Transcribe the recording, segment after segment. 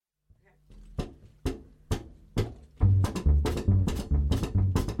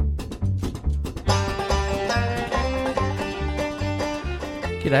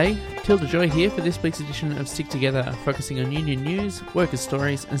G'day, Tilda Joy here for this week's edition of Stick Together, focusing on union news, workers'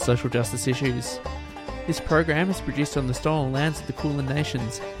 stories and social justice issues. This program is produced on the stolen lands of the Kulin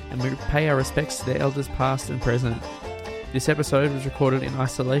Nations, and we pay our respects to their elders past and present. This episode was recorded in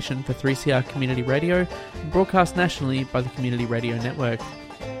isolation for 3CR Community Radio and broadcast nationally by the Community Radio Network.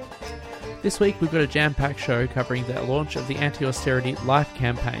 This week we've got a jam-packed show covering the launch of the anti-austerity LIFE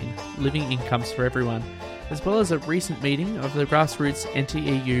campaign, Living Incomes for Everyone, as well as a recent meeting of the grassroots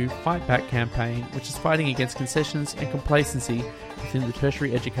anti-EU Fight Back campaign, which is fighting against concessions and complacency within the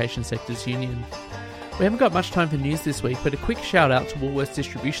tertiary education sector's union. We haven't got much time for news this week, but a quick shout out to Woolworths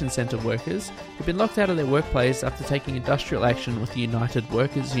Distribution Centre workers who've been locked out of their workplace after taking industrial action with the United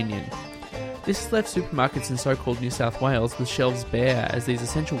Workers Union. This has left supermarkets in so-called New South Wales with shelves bare as these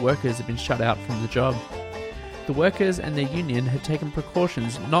essential workers have been shut out from the job. The workers and their union had taken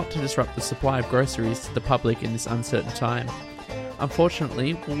precautions not to disrupt the supply of groceries to the public in this uncertain time.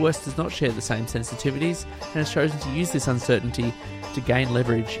 Unfortunately, Woolworths does not share the same sensitivities and has chosen to use this uncertainty to gain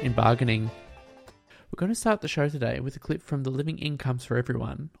leverage in bargaining. We're going to start the show today with a clip from the Living Incomes for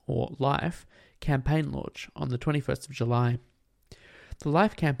Everyone, or LIFE, campaign launch on the 21st of July. The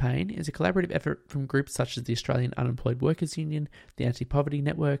LIFE campaign is a collaborative effort from groups such as the Australian Unemployed Workers Union, the Anti-Poverty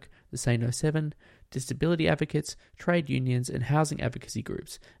Network, the Say No 7, disability advocates, trade unions and housing advocacy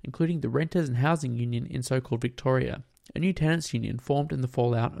groups, including the Renters and Housing Union in so-called Victoria, a new tenants union formed in the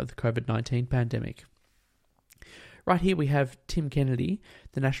fallout of the COVID-19 pandemic. Right here we have Tim Kennedy,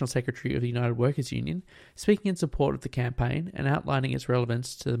 the National Secretary of the United Workers Union, speaking in support of the campaign and outlining its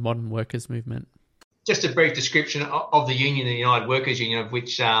relevance to the modern workers' movement. Just a brief description of the union, the United Workers Union, of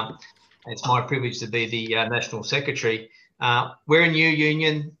which it's my privilege to be the National Secretary. We're a new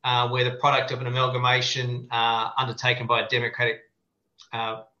union. We're the product of an amalgamation undertaken by a democratic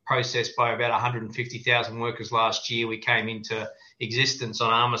process by about 150,000 workers last year. We came into existence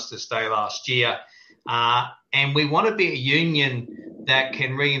on Armistice Day last year. And we want to be a union that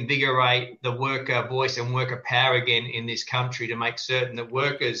can reinvigorate the worker voice and worker power again in this country to make certain that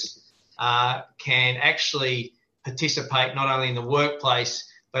workers can actually participate not only in the workplace,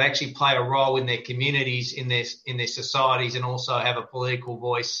 but actually play a role in their communities, in their societies, and also have a political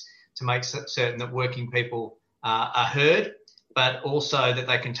voice to make certain that working people are heard, but also that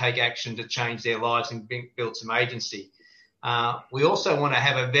they can take action to change their lives and build some agency. We also want to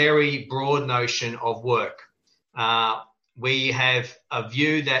have a very broad notion of work. We have a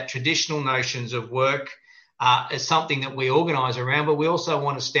view that traditional notions of work is something that we organise around, but we also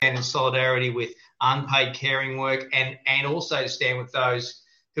want to stand in solidarity with unpaid caring work and also to stand with those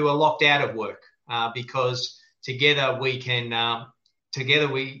who are locked out of work, because together we can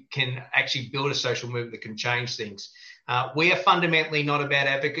actually build a social movement that can change things. We are fundamentally not about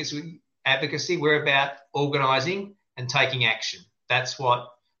advocacy. We're about organising and taking action. That's what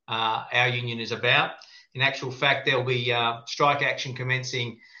our union is about. In actual fact, there'll be strike action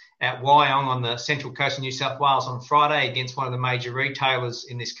commencing at Wyong on the central coast of New South Wales on Friday against one of the major retailers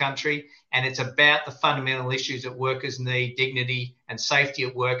in this country. And it's about the fundamental issues that workers need, dignity and safety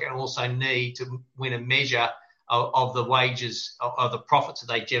at work, and also need to win a measure of the wages, of the profits that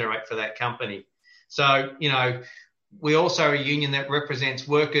they generate for that company. So, we also are a union that represents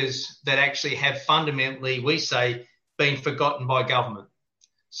workers that actually have fundamentally, we say, been forgotten by government.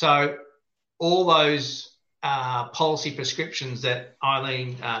 So all those policy prescriptions that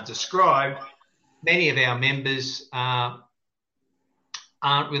Eileen described, many of our members aren't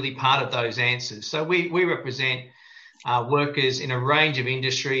really part of those answers. So we represent workers in a range of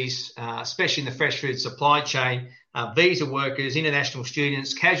industries, especially in the fresh food supply chain, visa workers, international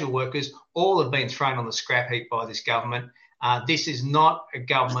students, casual workers, all have been thrown on the scrap heap by this government. This is not a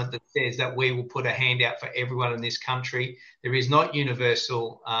government that says that we will put a hand out for everyone in this country. There is not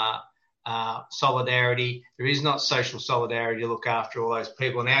universal solidarity. There is not social solidarity to look after all those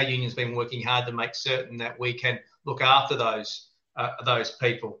people. And our union's been working hard to make certain that we can look after those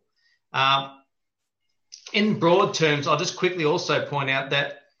people. In broad terms, I'll just quickly also point out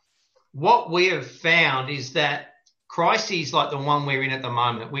that what we have found is that crises like the one we're in at the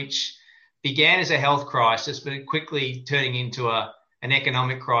moment, which began as a health crisis, but quickly turning into an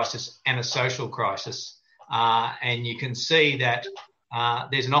economic crisis and a social crisis. And you can see that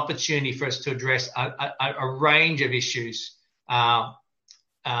there's an opportunity for us to address a range of issues. And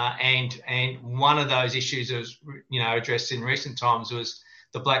one of those issues that was, addressed in recent times was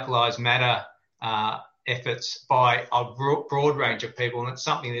the Black Lives Matter efforts by a broad range of people. And it's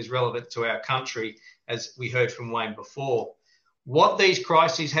something that is relevant to our country, as we heard from Wayne before. What these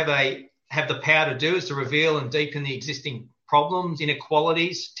crises have the power to do is to reveal and deepen the existing problems,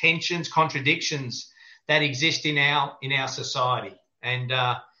 inequalities, tensions, contradictions that exist in our society. And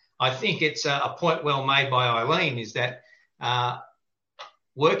I think it's a point well made by Eileen, is that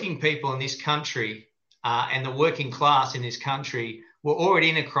working people in this country and the working class in this country were already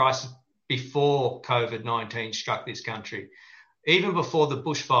in a crisis before COVID-19 struck this country. Even before the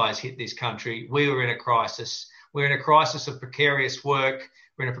bushfires hit this country, we were in a crisis. We're in a crisis of precarious work.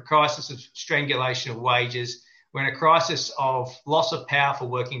 We're in a crisis of strangulation of wages. We're in a crisis of loss of power for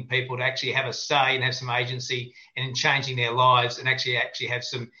working people to actually have a say and have some agency in changing their lives and actually have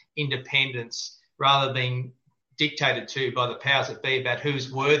some independence rather than being dictated to by the powers that be about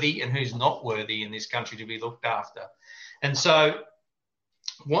who's worthy and who's not worthy in this country to be looked after. And so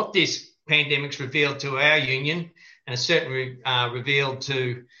what this pandemic's revealed to our union, and it's certainly revealed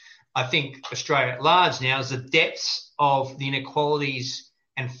to, I think, Australia at large now, is the depths of the inequalities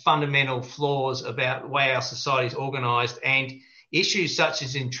and fundamental flaws about the way our society is organised, and issues such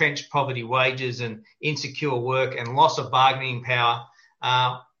as entrenched poverty wages and insecure work and loss of bargaining power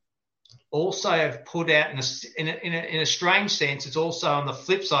also have put out, in a strange sense, it's also on the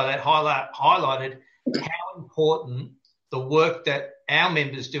flip side that highlighted how important the work that our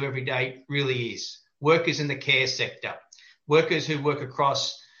members do every day really is. Workers in the care sector, workers who work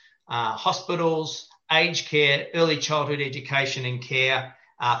across hospitals, aged care, early childhood education and care,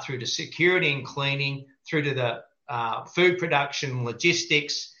 through to security and cleaning, through to the food production,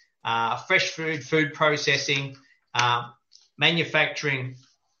 logistics, fresh food processing, manufacturing.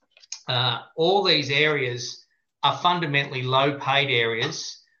 All these areas are fundamentally low-paid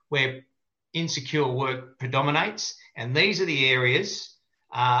areas where insecure work predominates, and these are the areas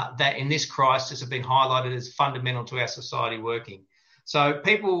that in this crisis have been highlighted as fundamental to our society working. So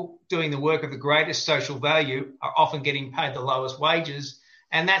people doing the work of the greatest social value are often getting paid the lowest wages,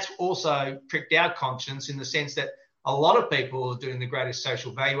 and that's also pricked our conscience in the sense that a lot of people who are doing the greatest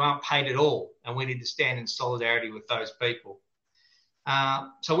social value aren't paid at all, and we need to stand in solidarity with those people.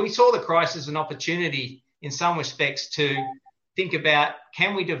 So we saw the crisis as an opportunity in some respects to think about,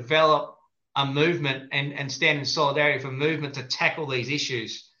 can we develop a movement and stand in solidarity for a movement to tackle these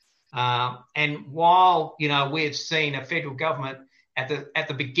issues? And while, we have seen a federal government at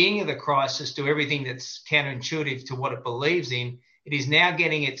the beginning of the crisis do everything that's counterintuitive to what it believes in, it is now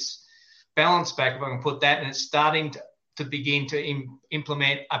getting its balance back, if I can put that, and it's starting to begin to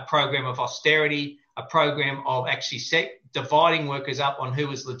implement a program of austerity, a program of actually dividing workers up on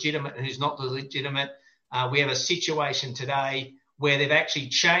who is legitimate and who's not legitimate. We have a situation today where they've actually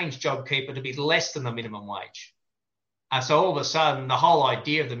changed JobKeeper to be less than the minimum wage. So all of a sudden, the whole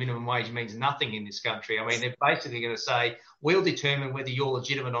idea of the minimum wage means nothing in this country. I mean, they're basically going to say, we'll determine whether you're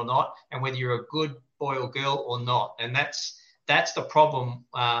legitimate or not and whether you're a good boy or girl or not. And that's the problem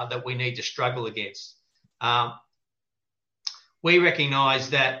that we need to struggle against. We recognise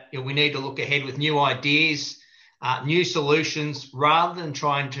that we need to look ahead with new ideas, new solutions, rather than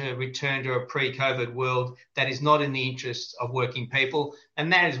trying to return to a pre-COVID world that is not in the interests of working people.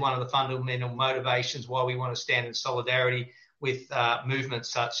 And that is one of the fundamental motivations why we want to stand in solidarity with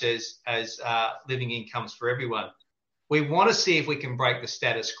movements such as living incomes for everyone. We want to see if we can break the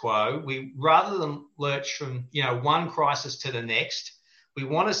status quo. Rather than lurch from one crisis to the next, we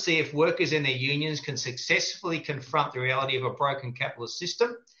want to see if workers and their unions can successfully confront the reality of a broken capitalist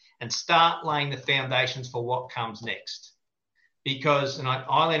system and start laying the foundations for what comes next. Because, and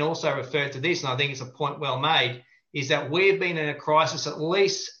Eileen also referred to this, and I think it's a point well made, is that we've been in a crisis at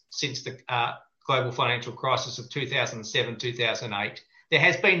least since the global financial crisis of 2007, 2008. There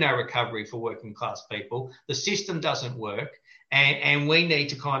has been no recovery for working class people. The system doesn't work, and we need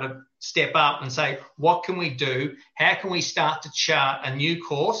to kind of step up and say, what can we do? How can we start to chart a new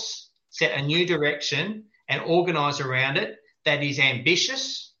course, set a new direction, and organise around it that is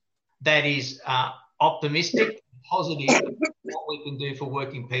ambitious, that is optimistic, positive, what we can do for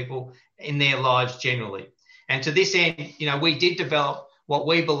working people in their lives generally. And to this end, we did develop what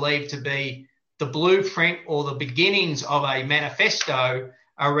we believe to be the blueprint or the beginnings of a manifesto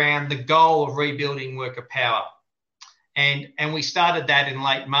around the goal of rebuilding worker power. And we started that in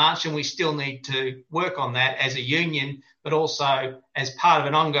late March, and we still need to work on that as a union, but also as part of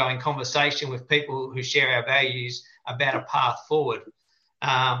an ongoing conversation with people who share our values about a path forward.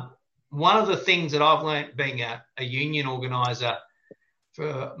 One of the things that I've learnt being a union organiser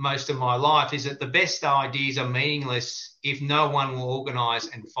for most of my life is that the best ideas are meaningless if no one will organise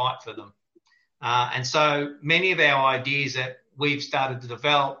and fight for them. And so many of our ideas that we've started to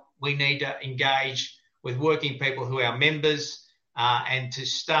develop, we need to engage with working people who are our members and to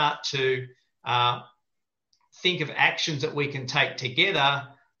start to think of actions that we can take together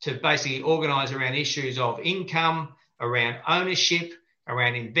to basically organise around issues of income, around ownership,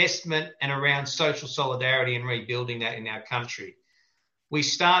 around investment, and around social solidarity and rebuilding that in our country. we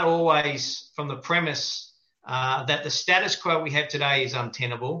start always from the premise that the status quo we have today is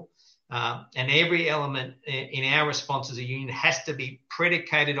untenable, and every element in our response as a union has to be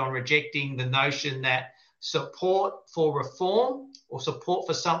predicated on rejecting the notion that support for reform or support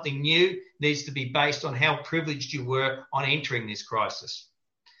for something new needs to be based on how privileged you were on entering this crisis.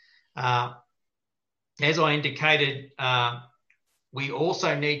 As I indicated, we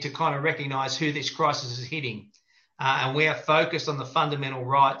also need to kind of recognise who this crisis is hitting. And we are focused on the fundamental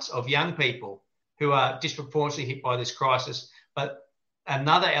rights of young people who are disproportionately hit by this crisis. But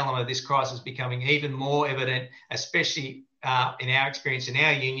another element of this crisis becoming even more evident, especially in our experience in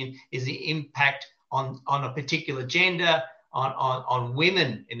our union, is the impact on a particular gender, on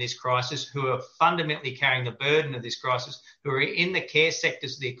women in this crisis who are fundamentally carrying the burden of this crisis, who are in the care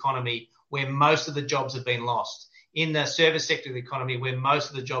sectors of the economy where most of the jobs have been lost, in the service sector of the economy where most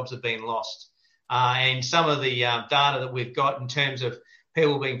of the jobs have been lost. And some of the data that we've got in terms of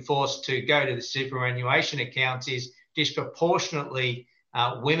people being forced to go to the superannuation accounts is disproportionately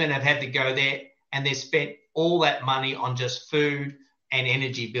women have had to go there, and they've spent all that money on just food and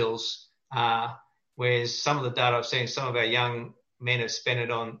energy bills, whereas some of the data I've seen, some of our young men have spent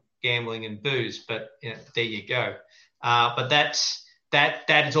it on gambling and booze, but there you go. But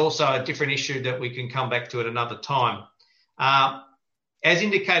that is also a different issue that we can come back to at another time. As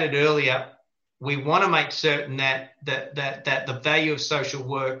indicated earlier, we want to make certain that the value of social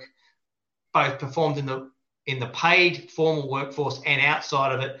work, both performed in the paid formal workforce and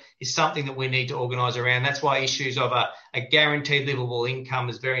outside of it, is something that we need to organise around. That's why issues of a guaranteed livable income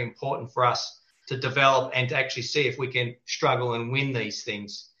is very important for us to develop and to actually see if we can struggle and win these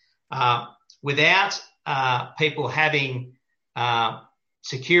things. Without people having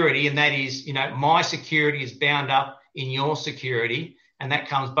security, and that is, my security is bound up in your security, and that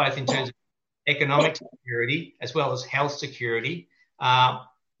comes both in terms of economic security as well as health security,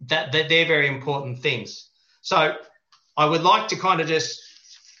 that they're very important things. So I would like to kind of just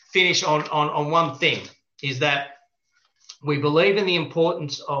finish on one thing, is that we believe in the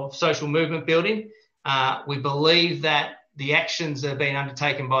importance of social movement building. We believe that the actions that have been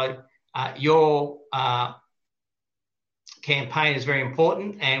undertaken by your campaign is very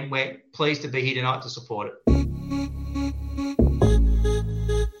important, and we're pleased to be here tonight to support it.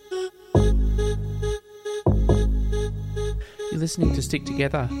 You're listening to Stick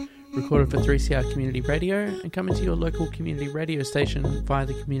Together, recorded for 3CR Community Radio and coming to your local community radio station via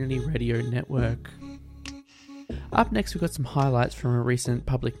the Community Radio Network. Up next, we've got some highlights from a recent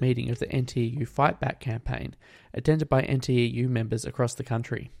public meeting of the NTEU Fight Back campaign, attended by NTEU members across the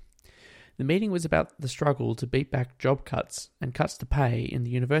country. The meeting was about the struggle to beat back job cuts and cuts to pay in the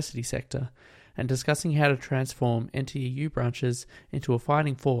university sector, and discussing how to transform NTEU branches into a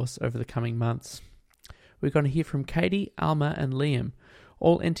fighting force over the coming months. We're going to hear from Katie, Alma and Liam,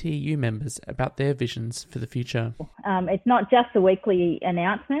 all NTEU members, about their visions for the future. It's not just the weekly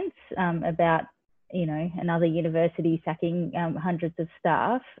announcements about, another university sacking hundreds of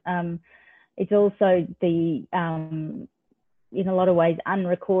staff. It's also the, in a lot of ways,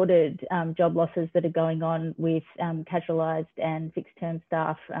 unrecorded job losses that are going on with casualised and fixed-term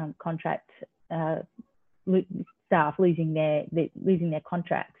staff, contract staff losing their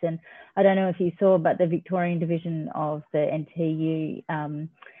contracts. And I don't know if you saw, but the Victorian division of the NTEU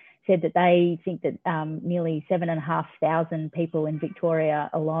said that they think that nearly 7,500 people in Victoria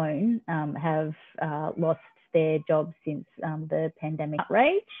alone have lost their jobs since the pandemic.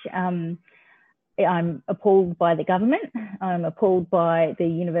 Outrage. I'm appalled by the government. I'm appalled by the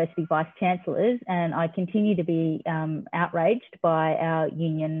university vice-chancellors, and I continue to be outraged by our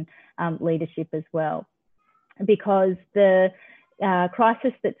union leadership as well, because the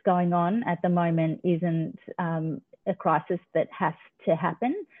crisis that's going on at the moment isn't a crisis that has to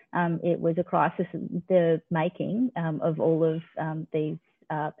happen. It was a crisis, the making of all of these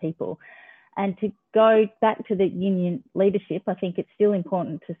people. And to go back to the union leadership, I think it's still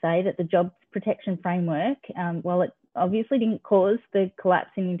important to say that the Jobs Protection Framework, while it obviously didn't cause the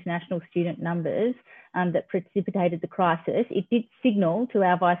collapse in international student numbers that precipitated the crisis, it did signal to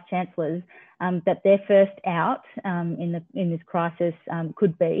our vice-chancellors that their first out in this crisis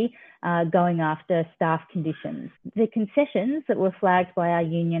could be going after staff conditions. The concessions that were flagged by our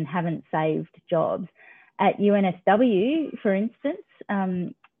union haven't saved jobs. At UNSW, for instance,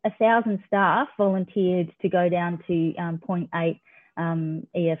 1,000 staff volunteered to go down to 0.8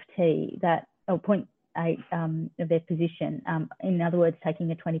 EFT, or 0.8 of their position. In other words,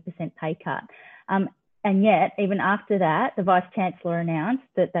 taking a 20% pay cut. And yet, even after that, the Vice-Chancellor announced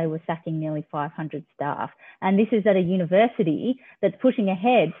that they were sacking nearly 500 staff. And this is at a university that's pushing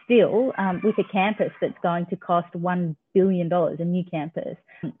ahead still with a campus that's going to cost $1 billion, a new campus.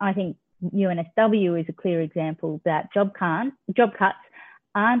 I think UNSW is a clear example that job cuts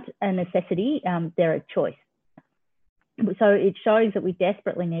aren't a necessity, they're a choice. So it shows that we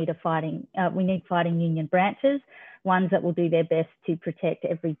desperately need fighting union branches, ones that will do their best to protect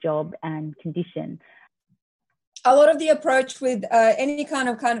every job and condition. A lot of the approach with any kind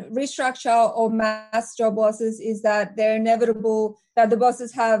of restructure or mass job losses is that they're inevitable, that the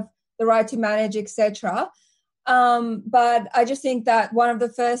bosses have the right to manage, etc. But I just think that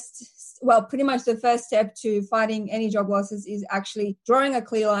pretty much the first step to fighting any job losses is actually drawing a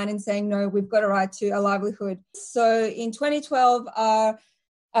clear line and saying, no, we've got a right to a livelihood. So in 2012, our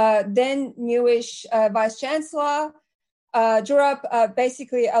then newish Vice-Chancellor drew up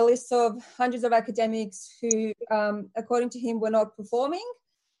basically a list of hundreds of academics who, according to him, were not performing.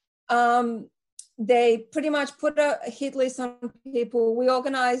 They pretty much put a hit list on people. We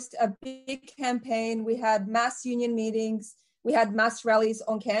organized a big campaign. We had mass union meetings. We had mass rallies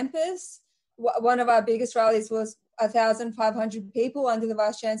on campus. One of our biggest rallies was 1,500 people under the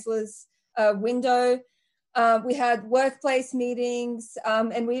Vice-Chancellor's window. We had workplace meetings,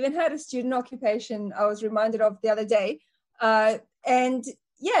 and we even had a student occupation I was reminded of the other day. And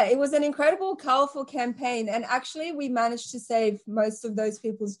yeah, it was an incredible, colorful campaign. And actually, we managed to save most of those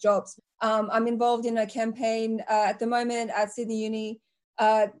people's jobs. I'm involved in a campaign at the moment at Sydney Uni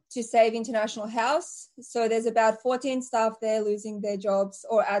to save International House. So there's about 14 staff there losing their jobs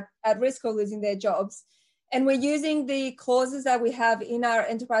or at risk of losing their jobs. And we're using the clauses that we have in our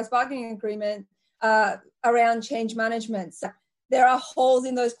enterprise bargaining agreement around change management. So there are holes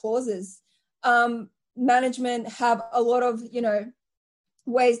in those clauses. Management have a lot of,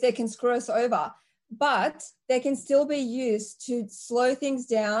 ways they can screw us over, but they can still be used to slow things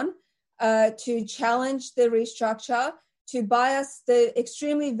down, to challenge the restructure, to buy us the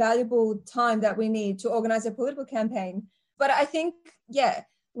extremely valuable time that we need to organize a political campaign. But I think,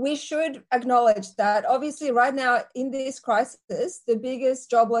 we should acknowledge that obviously right now in this crisis, the biggest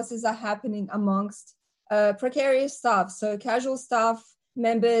job losses are happening amongst precarious staff, so casual staff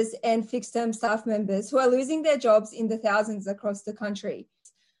members and fixed-term staff members who are losing their jobs in the thousands across the country.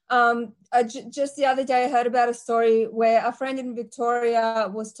 Just the other day, I heard about a story where a friend in Victoria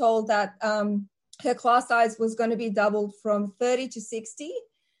was told that her class size was going to be doubled from 30 to 60,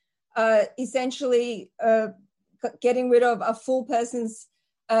 essentially getting rid of a full person's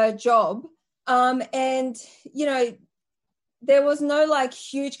job. And, there was no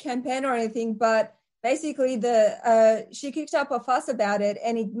huge campaign or anything, but basically she kicked up a fuss about it,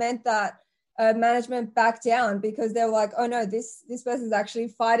 and it meant that management backed down because they were like, oh no, this person's actually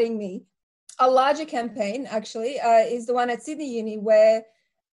fighting me. A larger campaign actually is the one at Sydney Uni where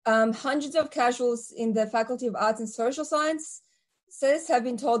hundreds of casuals in the Faculty of Arts and Social Sciences have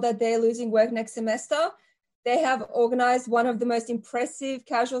been told that they're losing work next semester. They have organised one of the most impressive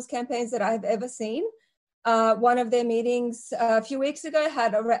casuals campaigns that I have ever seen. One of their meetings a few weeks ago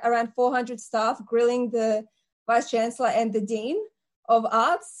had around 400 staff grilling the Vice-Chancellor and the Dean of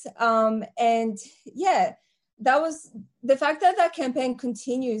Arts. And that was the fact that campaign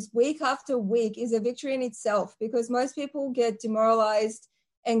continues week after week is a victory in itself, because most people get demoralized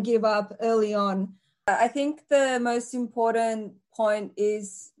and give up early on. I think the most important point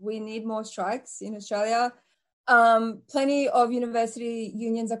is we need more strikes in Australia. Plenty of university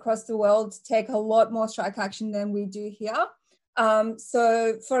unions across the world take a lot more strike action than we do here.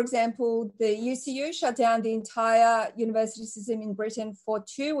 So, for example, the UCU shut down the entire university system in Britain for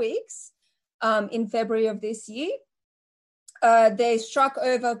 2 weeks in February of this year. They struck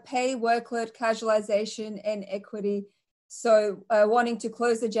over pay, workload, casualisation and equity, so wanting to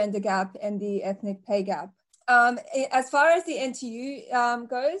close the gender gap and the ethnic pay gap. As far as the NTU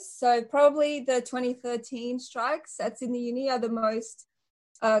goes, so probably the 2013 strikes at Sydney Uni are the most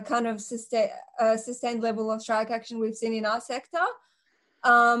kind of sustained level of strike action we've seen in our sector.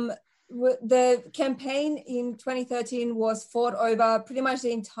 The campaign in 2013 was fought over pretty much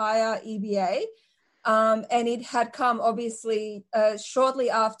the entire EBA, and it had come obviously shortly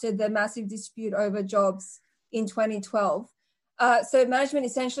after the massive dispute over jobs in 2012. So management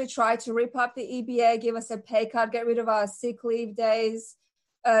essentially tried to rip up the EBA, give us a pay cut, get rid of our sick leave days,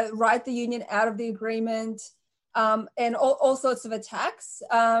 write the union out of the agreement, and all sorts of attacks.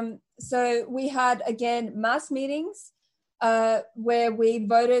 So we had, again, mass meetings where we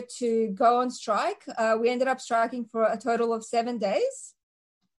voted to go on strike. We ended up striking for a total of 7 days.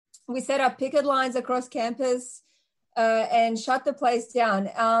 We set up picket lines across campus. and shut the place down.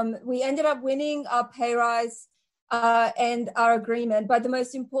 We ended up winning our pay rise and our agreement. But the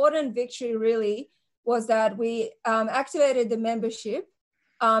most important victory really was that we activated the membership,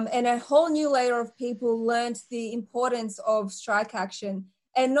 and a whole new layer of people learned the importance of strike action,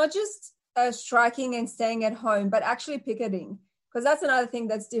 and not just striking and staying at home, but actually picketing, because that's another thing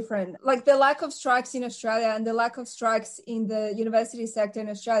that's different. Like the lack of strikes in Australia and the lack of strikes in the university sector in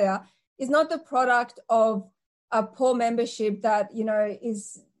Australia is not the product of a poor membership that,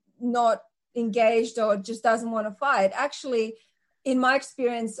 is not engaged or just doesn't want to fight. Actually, in my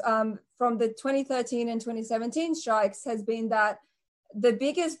experience from the 2013 and 2017 strikes has been that the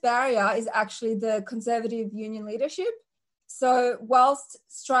biggest barrier is actually the Conservative union leadership. So whilst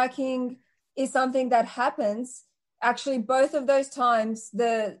striking is something that happens, actually both of those times,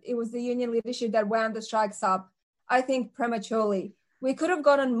 it was the union leadership that wound the strikes up, I think, prematurely. We could have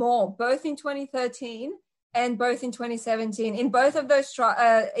gotten more, both in 2013 and both in 2017. In both of those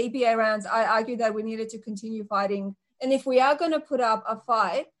EBA rounds, I argued that we needed to continue fighting. And if we are going to put up a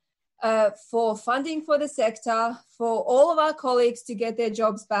fight for funding for the sector, for all of our colleagues to get their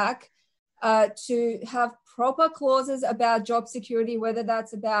jobs back, to have proper clauses about job security, whether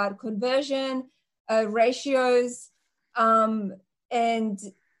that's about conversion, ratios, and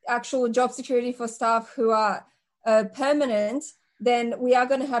actual job security for staff who are permanent, then we are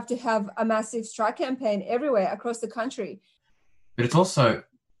going to have a massive strike campaign everywhere across the country. But it's also,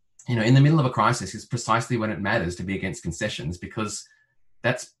 in the middle of a crisis is precisely when it matters to be against concessions, because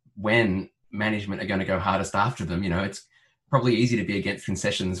that's when management are going to go hardest after them. It's probably easy to be against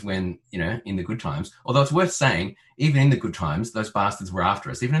concessions when, in the good times. Although it's worth saying, even in the good times, those bastards were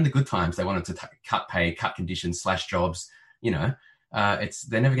after us. Even in the good times, they wanted to cut pay, cut conditions, slash jobs. They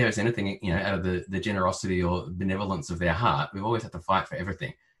never gave us anything, out of the generosity or benevolence of their heart. We've always had to fight for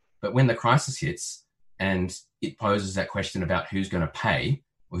everything. But when the crisis hits and it poses that question about who's going to pay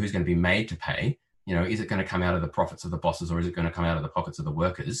or who's going to be made to pay, is it going to come out of the profits of the bosses or is it going to come out of the pockets of the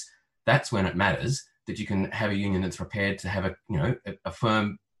workers? That's when it matters that you can have a union that's prepared to have a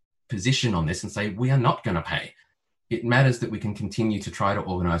firm position on this and say, we are not going to pay. It matters that we can continue to try to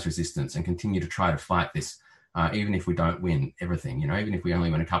organise resistance and continue to try to fight this, even if we don't win everything, even if we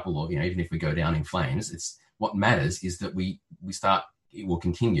only win a couple or, even if we go down in flames. It's what matters is that we will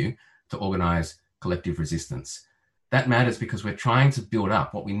continue to organise collective resistance. That matters because we're trying to build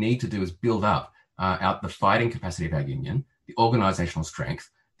up. What we need to do is build up out the fighting capacity of our union, the organisational strength,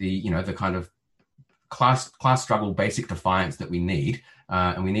 the kind of class struggle basic defiance that we need,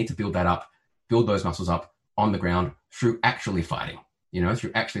 and we need to build that up, build those muscles up on the ground through actually fighting,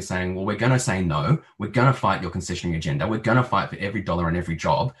 through actually saying, well, we're going to say no, we're going to fight your concessioning agenda, we're going to fight for every dollar and every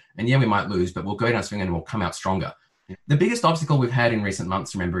job, and yeah, we might lose, but we'll go down swinging and we'll come out stronger. The biggest obstacle we've had in recent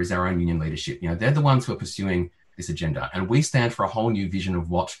months, remember, is our own union leadership. They're the ones who are pursuing this agenda, and we stand for a whole new vision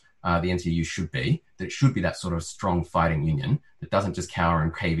of what the NTU should be, that it should be that sort of strong fighting union that doesn't just cower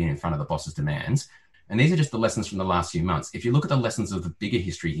and cave in front of the boss's demands. And these are just the lessons from the last few months. If you look at the lessons of the bigger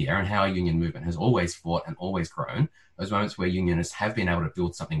history here and how our union movement has always fought and always grown, those moments where unionists have been able to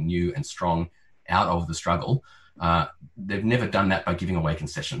build something new and strong out of the struggle, they've never done that by giving away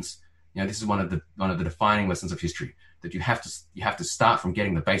concessions. This is one of the defining lessons of history, that you have to start from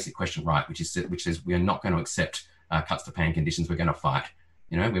getting the basic question right, which says we are not going to accept cuts to pay and conditions. We're going to fight.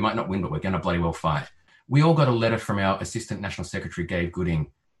 We might not win, but we're going to bloody well fight. We all got a letter from our Assistant National Secretary, Gabe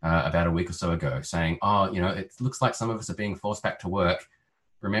Gooding, about a week or so ago saying, it looks like some of us are being forced back to work.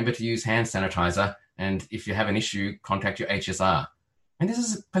 Remember to use hand sanitizer. And if you have an issue, contact your HSR. And this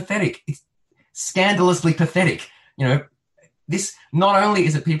is pathetic. It's scandalously pathetic. This not only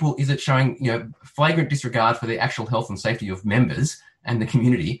is it showing, flagrant disregard for the actual health and safety of members and the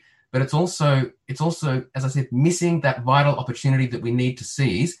community, but it's also, as I said, missing that vital opportunity that we need to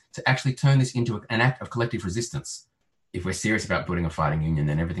seize to actually turn this into an act of collective resistance. If we're serious about building a fighting union,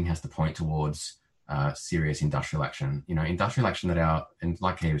 then everything has to point towards serious industrial action. Industrial action and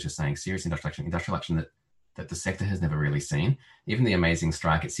like Kay was just saying, serious industrial action that the sector has never really seen. Even the amazing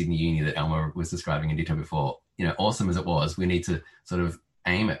strike at Sydney Uni that Elma was describing in detail before, awesome as it was, we need to sort of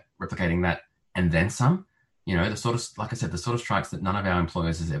aim at replicating that and then some. The sort of, like I said, the sort of strikes that none of our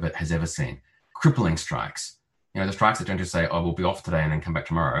employers has ever seen. Crippling strikes. The strikes that don't just say, we'll be off today and then come back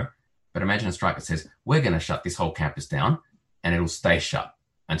tomorrow. But imagine a strike that says, we're going to shut this whole campus down and it'll stay shut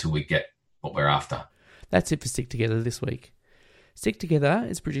until we get what we're after. That's it for Stick Together this week. Stick Together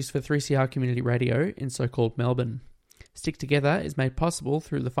is produced for 3CR Community Radio in so-called Melbourne. Stick Together is made possible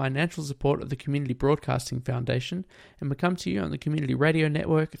through the financial support of the Community Broadcasting Foundation and will come to you on the Community Radio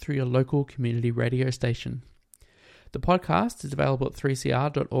Network through your local community radio station. The podcast is available at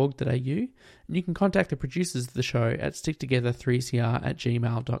 3cr.org.au, and you can contact the producers of the show at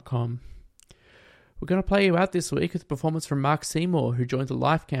sticktogether3cr@gmail.com. We're going to play you out this week with a performance from Mark Seymour, who joined the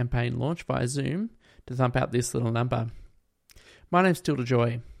Life campaign launched via Zoom to thump out this little number. My name's Tilda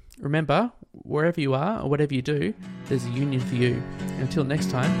Joy. Remember, wherever you are or whatever you do, there's a union for you. Until next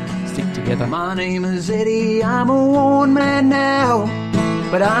time, stick together. My name is Eddie, I'm a worn man now,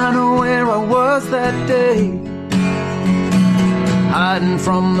 but I know where I was that day. Hiding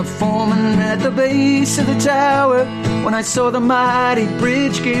from the foreman at the base of the tower when I saw the mighty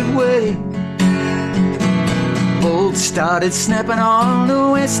bridge give way. Bolts started snapping on the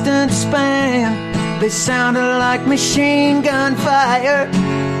western span. They sounded like machine gun fire.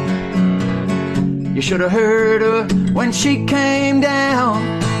 You should have heard her when she came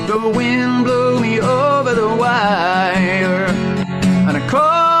down. The wind blew me over the wire. And a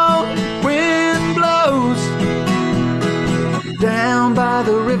cold wind blows down by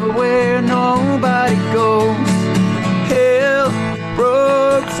the river where nobody goes. Hell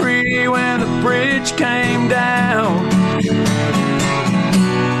broke free when the bridge came down.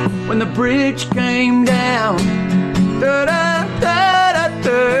 When the bridge came down. Da da da da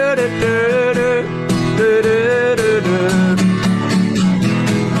da da da da.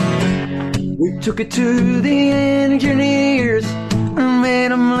 We took it to the engineers and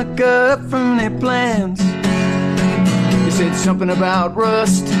made them look up from their plans. They said something about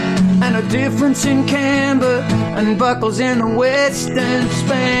rust and a difference in camber and buckles in the western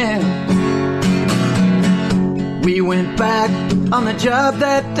span. We went back on the job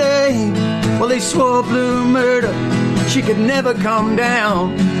that day. Well, they swore blue murder, she could never come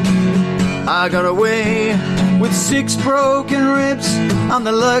down. I got away with 6 broken ribs. I'm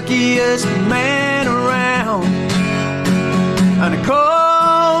the luckiest man around. And a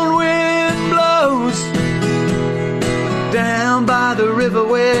cold wind blows down by the river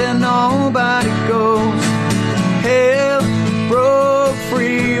where nobody goes. Hell broke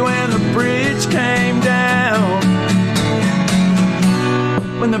free when the bridge came down.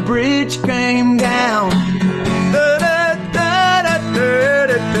 When the bridge came down. Da, da, da, da, da, da,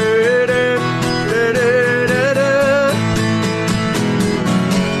 da, da.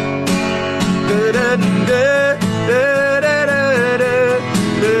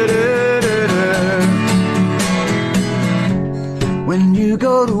 When you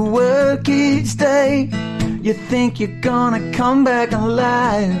go to work each day, you think you're gonna come back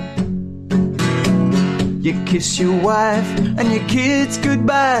alive. You kiss your wife and your kids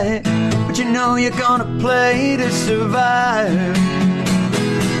goodbye, but you know you're gonna play to survive.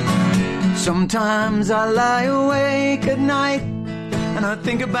 Sometimes I lie awake at night and I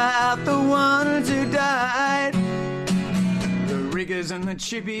think about the ones who died. The riggers and the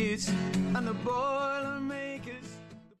chippies and the boys.